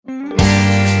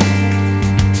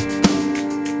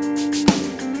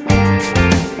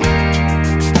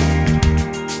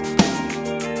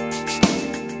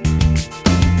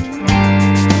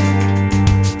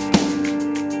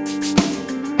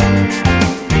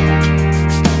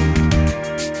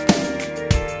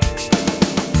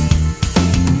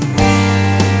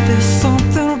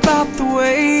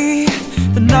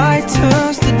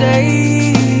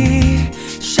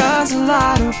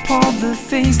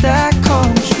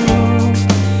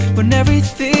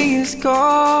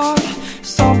gone,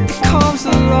 something comes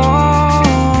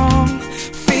along,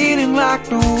 feeling like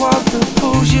no other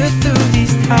pulls you through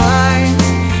these times.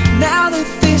 Now that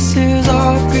this has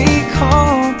all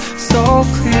become so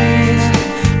clear,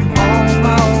 I'm on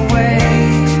my way.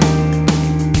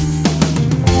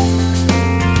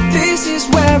 This is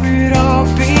where it all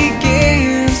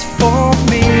begins for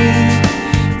me.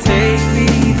 Take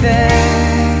me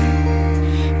there.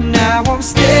 Now I'm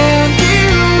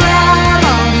standing right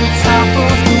on the top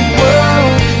of the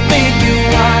world, thinking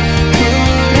what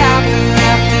could happen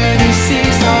after this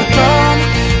is all done.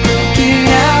 Looking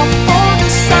out for the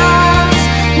signs,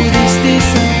 will this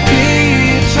disappear?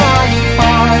 Trying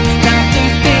hard not to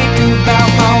think about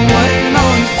my one and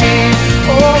only fear.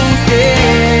 Oh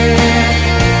yeah,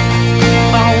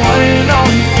 my one and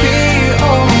only fear.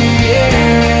 Oh yeah,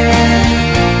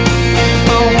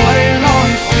 my one and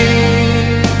only fear.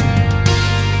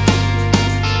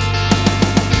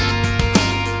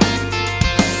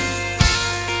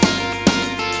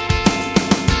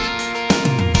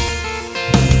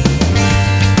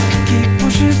 Keep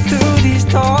pushing through these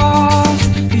doors,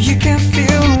 you can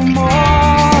feel no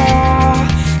more.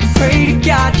 Pray to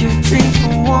God your dreams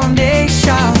will one day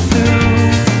shine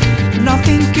through.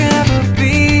 Nothing can ever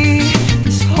be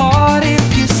this hard if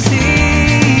you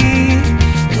see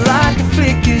like the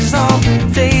flickers on the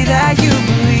day that you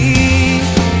believe.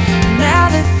 Now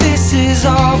that this is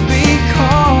all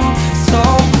become so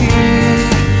clear,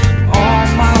 on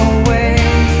my way.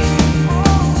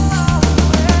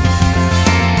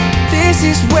 This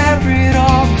is where it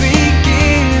all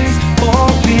begins for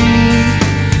me.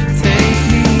 Take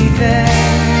me there.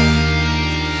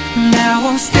 Now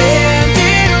I'm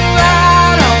standing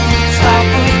right on the top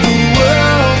of the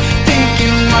world,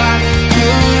 thinking what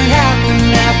could happen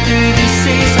after this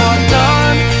is all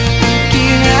done.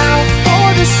 Looking out for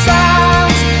the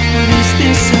signs, will this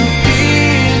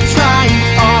disappear? Trying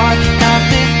hard not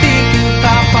to think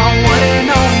about my one and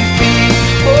only fear.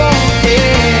 Oh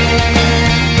yeah,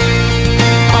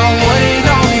 my one and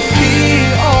only fear.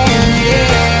 Oh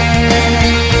yeah,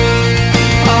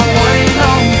 my one and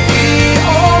only fear.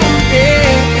 Oh yeah,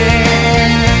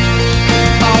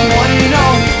 my one and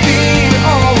only fear.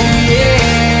 Oh yeah,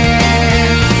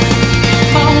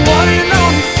 my one and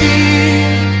only fear.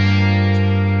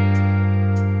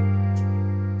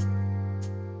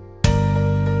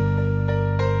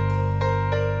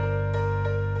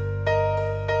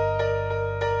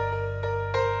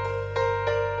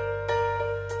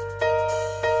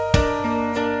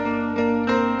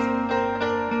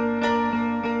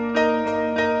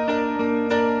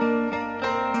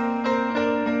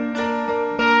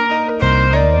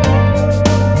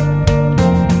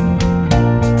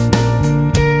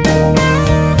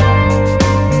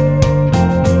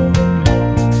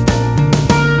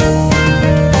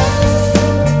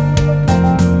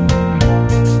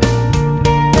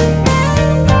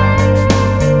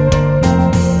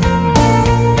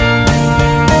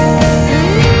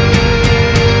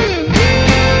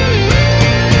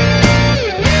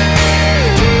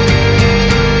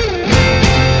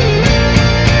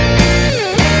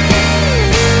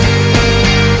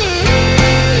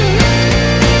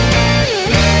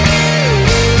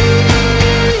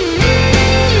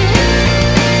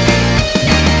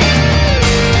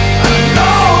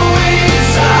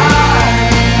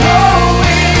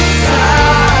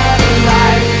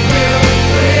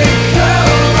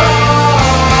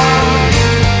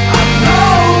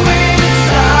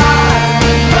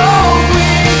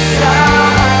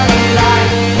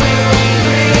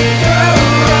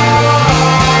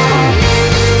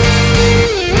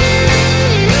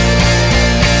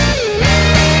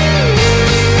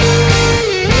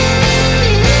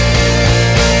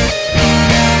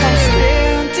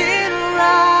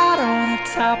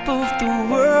 Top of the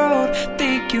world,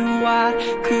 thinking what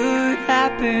could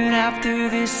happen after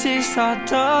this is all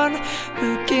done.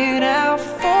 Looking out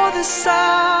for the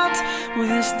signs, will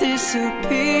this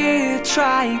disappear?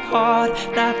 Trying hard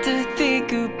not to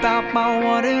think about my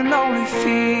one and only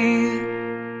fear.